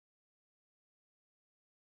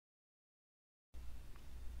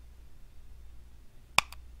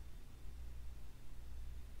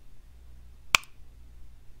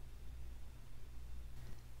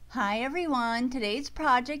Hi everyone, today's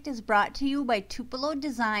project is brought to you by Tupelo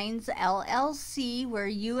Designs LLC, where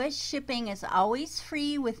U.S. shipping is always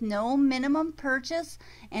free with no minimum purchase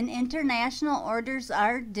and international orders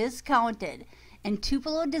are discounted. And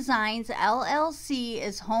Tupelo Designs LLC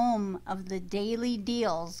is home of the daily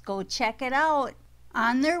deals. Go check it out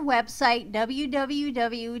on their website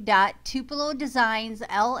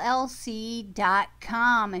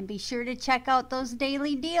www.tupelodesignsllc.com, and be sure to check out those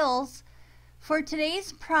daily deals. For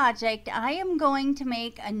today's project, I am going to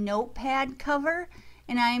make a notepad cover,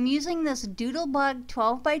 and I am using this Doodlebug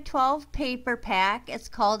 12 by 12 paper pack. It's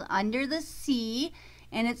called Under the Sea,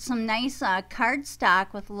 and it's some nice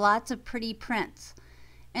cardstock with lots of pretty prints.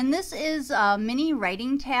 And this is mini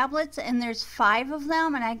writing tablets, and there's 5 of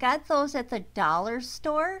them, and I got those at the dollar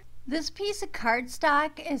store. This piece of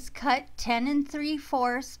cardstock is cut 10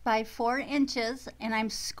 3/4 by 4 inches, and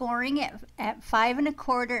I'm scoring it at 5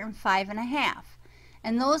 1/4 and 5 1/2.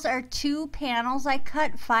 And those are 2 panels I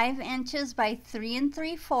cut 5 inches by 3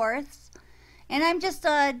 3/4. And I'm just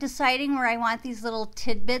deciding where I want these little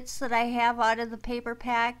tidbits that I have out of the paper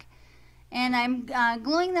pack. And I'm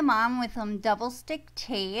gluing them on with some double stick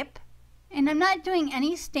tape. And I'm not doing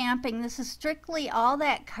any stamping. This is strictly all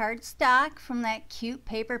that cardstock from that cute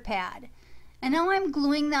paper pad. And now I'm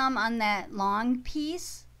gluing them on that long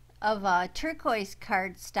piece of turquoise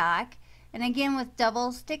cardstock, and again with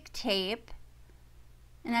double stick tape.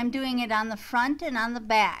 And I'm doing it on the front and on the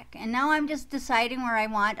back. And now I'm just deciding where I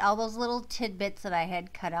want all those little tidbits that I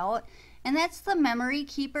had cut out. And that's the Memory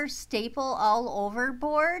Keeper staple all over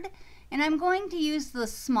board. And I'm going to use the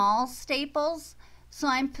small staples. So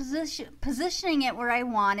I'm positioning it where I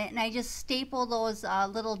want it, and I just staple those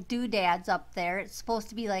little doodads up there. It's supposed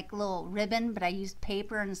to be like a little ribbon, but I used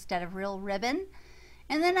paper instead of real ribbon.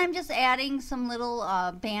 And then I'm just adding some little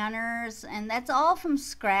banners, and that's all from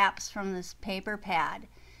scraps from this paper pad.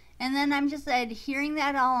 And then I'm just adhering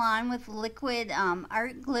that all on with liquid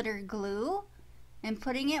art glitter glue and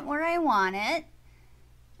putting it where I want it.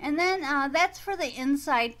 And then that's for the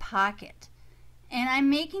inside pocket. And I'm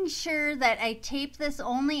making sure that I tape this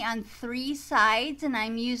only on 3 sides, and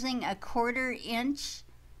I'm using a 1/4 inch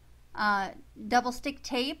double stick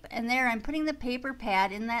tape. And there I'm putting the paper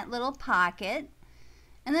pad in that little pocket.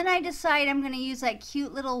 And then I decide I'm going to use that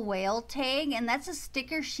cute little whale tag, and that's a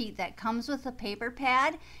sticker sheet that comes with the paper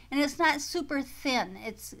pad, and it's not super thin,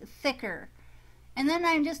 it's thicker. And then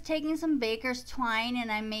I'm just taking some baker's twine,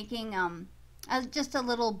 and I'm making just a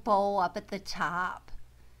little bow up at the top.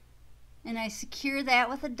 And I secure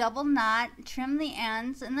that with a double knot, trim the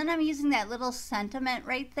ends, and then I'm using that little sentiment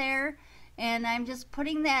right there, and I'm just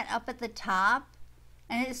putting that up at the top,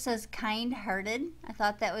 and it says kind-hearted. I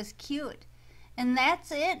thought that was cute. And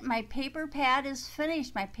that's it. My paper pad is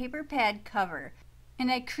finished, my paper pad cover.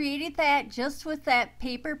 And I created that just with that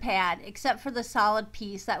paper pad, except for the solid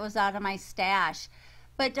piece that was out of my stash.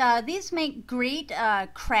 But these make great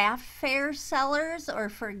craft fair sellers or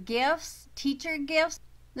for gifts, teacher gifts.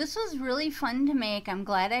 This was really fun to make. I'm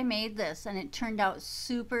glad I made this, and it turned out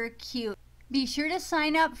super cute. Be sure to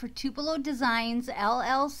sign up for Tupelo Designs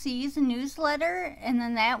LLC's newsletter, and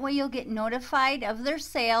then that way you'll get notified of their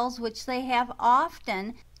sales, which they have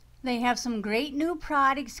often. They have some great new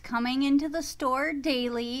products coming into the store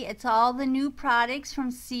daily. It's all the new products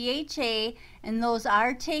from CHA, and those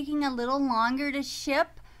are taking a little longer to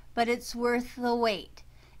ship, but it's worth the wait.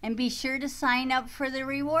 And be sure to sign up for the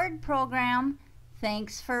reward program.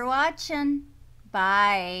 Thanks for watching.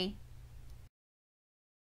 Bye.